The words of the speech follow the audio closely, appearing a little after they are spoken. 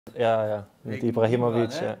Ja, ja, mit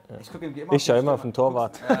Ibrahimovic. Ne? Ja. Ich schaue immer auf den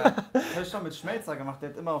Torwart. Ich habe schon mit Schmelzer gemacht, der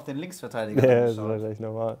hat immer auf den Linksverteidiger Ja, das ist geschaut. wahrscheinlich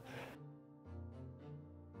normal.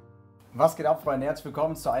 Was geht ab, Freunde? Herzlich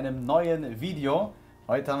willkommen zu einem neuen Video.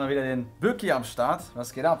 Heute haben wir wieder den Bürki am Start.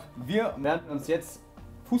 Was geht ab? Wir werden uns jetzt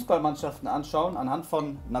Fußballmannschaften anschauen anhand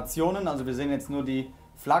von Nationen. Also wir sehen jetzt nur die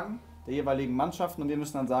Flaggen der jeweiligen Mannschaften und wir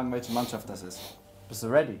müssen dann sagen, welche Mannschaft das ist. Bist du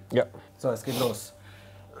ready? Ja. So, es geht los.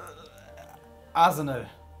 Arsenal.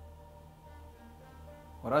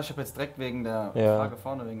 Oder? Ich habe jetzt direkt wegen der Frage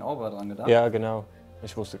vorne, wegen Auber dran gedacht. Ja, genau.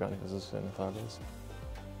 Ich wusste gar nicht, dass es eine Frage ist.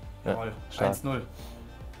 Ja, jawohl, 1-0.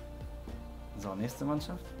 So, nächste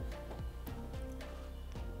Mannschaft.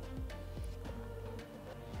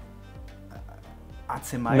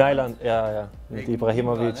 AC Mailand, ja. Mit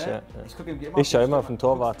Ibrahimovic, ne? ja. Ich schaue immer auf den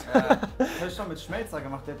Torwart. Ich habe schon mit Schmelzer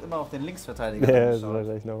gemacht, der hat immer auf den Linksverteidiger Ja, das ist geschaut.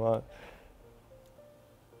 wahrscheinlich normal.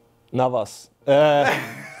 Na was?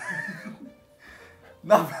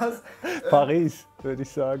 Na was? Paris, würde ich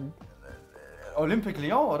sagen. Olympique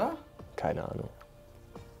Lyon, oder? Keine Ahnung.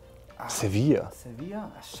 Sevilla. Sevilla?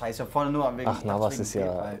 Ach, scheiße, ich habe vorne nur wegen... Ach, Navas wegen ist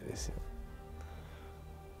ja... Ball.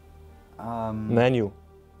 Manu.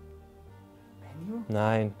 Menu?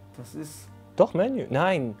 Nein. Das ist... Doch, Manu.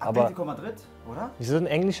 Nein, aber... Atletico Madrid, oder? Wieso ein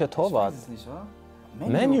englischer Torwart? Ich weiß es nicht, oder?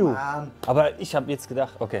 Menu. Mann. Aber ich habe jetzt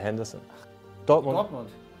gedacht, okay, Henderson. Dortmund.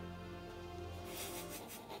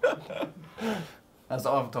 Hast du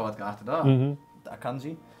auch auf den Torwart geachtet, oder? Mhm.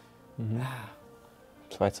 Akanji.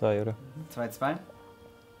 2-2, oder? 2-2.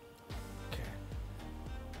 Okay.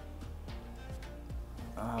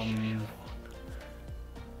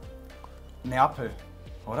 Neapel,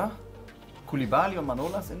 oder? Koulibaly und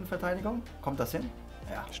Manolas Innenverteidigung. Kommt das hin?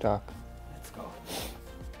 Ja. Stark. Let's go.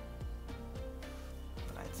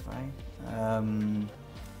 3-2.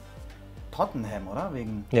 Tottenham, oder?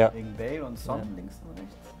 Wegen Bale und Son links und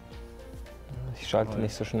rechts. Ich schalte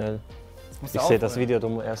nicht so schnell. Ich sehe das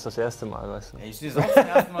Video erst das erste Mal, weißt du. Ja, ich sehe es auch zum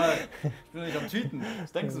ersten Mal. Ich bin nicht am Tweeten.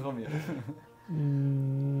 Was denkst du von mir?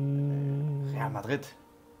 Real Madrid,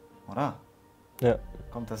 oder? Ja.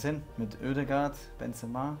 Kommt das hin? Mit Oedegaard,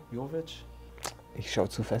 Benzema, Jovic? Ich schaue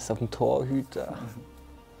zu fest auf den Torhüter.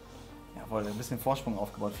 Jawohl, ein bisschen Vorsprung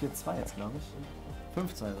aufgebaut. 4-2 jetzt, glaube ich.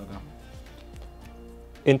 5-2 sogar.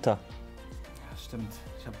 Inter. Ja, stimmt.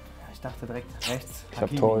 Ich dachte direkt rechts. Ich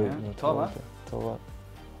habe Hakimi, ne? Torwart.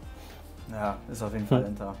 Ja, ist auf jeden Fall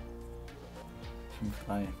Inter.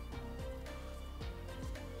 5-3.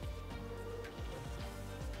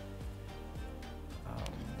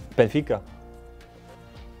 Benfica.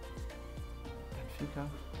 Benfica?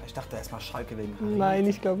 Ich dachte erstmal Schalke wegen Harit. Nein,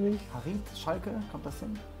 ich glaube nicht. Harit, Schalke, kommt das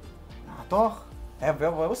hin? Ja, doch. Ja,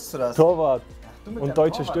 woher wusstest du das? Torwart. Ach, du mit Und deinem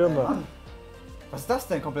deutsche Torwart, Stürmer. ey, Mann. Was ist das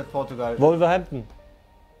denn, komplett Portugal? Wolverhampton.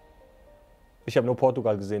 Ich habe nur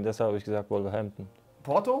Portugal gesehen, deshalb habe ich gesagt Wolverhampton.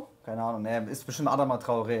 Porto? Keine Ahnung, ne, ist bestimmt Adama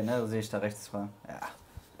Traoré, ne? Da sehe ich da rechts dran. Ja.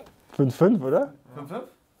 5-5, oder? 5-5?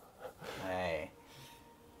 Nee.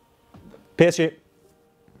 PSG.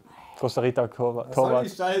 Costa Rica Was soll die Torwart.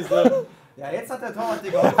 Scheiße? Ja, jetzt hat der Torwart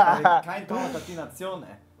die geholfen. Kein Torwart hat die Nation,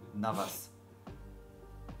 ey. Na was.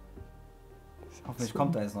 Hoffentlich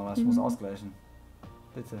kommt da jetzt noch was. Ich muss ausgleichen.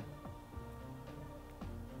 Bitte.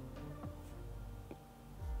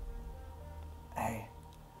 Ey.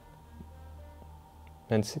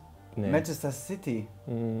 Manchester City.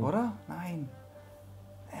 Oder? Nein.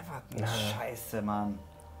 Everton. Scheiße, Mann.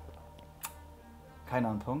 Keiner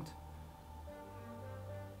an Punkt.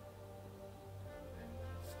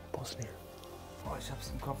 Bosnien. Oh, ich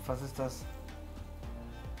hab's im Kopf. Was ist das?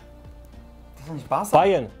 Das ist doch nicht Barca?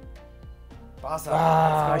 Bayern.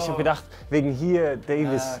 Barca. Ich habe gedacht, wegen hier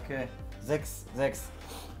Davis. Ah, okay. 6-6.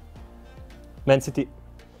 Man City.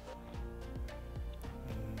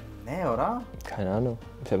 Nee, oder? Keine Ahnung.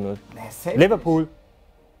 Ich habe nur. Nee, safe Liverpool. nicht.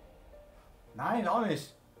 Nein, auch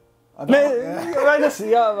nicht. Nee, weil das,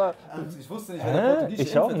 ja, aber. Ich wusste nicht, wer der portugiesische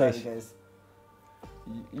Ich auch Innenverteidiger ist.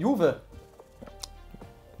 Juve.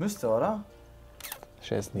 Müsste, oder?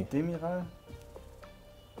 Chesney. Demiral.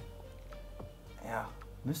 Ja,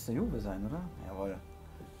 müsste Juve sein, oder? Jawohl.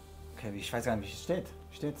 Okay, ich weiß gar nicht, wie es steht.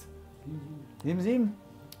 Wie steht's? 7-7?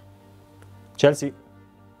 Chelsea.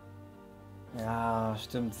 Ja,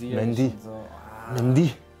 stimmt. Ziyech Mendy. und so.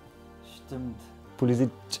 Mendy. Stimmt. Pulisic.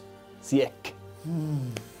 Ziyech.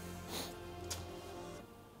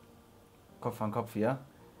 Kopf an Kopf hier.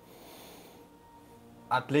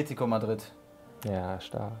 Atletico Madrid. Ja,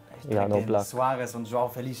 stark. Ich Ja, den Oblak. Suarez und Joao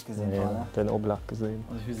Felix gesehen Ja, vorne. den Oblak gesehen.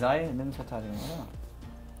 Und Hysaj in den Verteidigung, oder?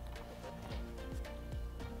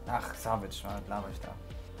 Ach, Savic, was laber ich da?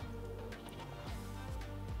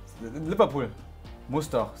 Liverpool. Muss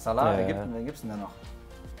doch. Salah, Ja, Ägypten, wen gibt's denn da noch?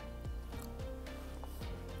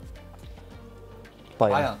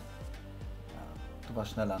 Bayern. Ja, du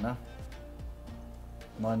warst schneller, ne?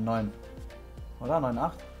 9,9. Oder?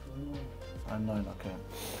 9,8? 9,9, okay.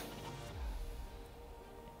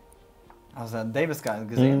 Hast du den Davis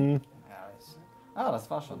gesehen? Ja, das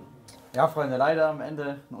war schon. Ja, Freunde, leider am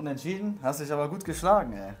Ende ein Unentschieden. Hast dich aber gut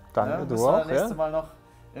geschlagen, ey. Danke, ja, du müssen wir auch, das nächste ja? Mal noch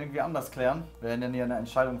irgendwie anders klären, wer denn hier eine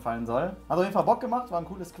Entscheidung fallen soll. Hat auf jeden Fall Bock gemacht, war ein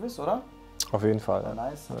cooles Quiz, oder? Auf jeden Fall. War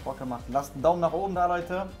nice, hat Bock gemacht. Lasst einen Daumen nach oben da,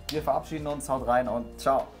 Leute. Wir verabschieden uns, haut rein und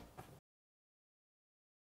ciao.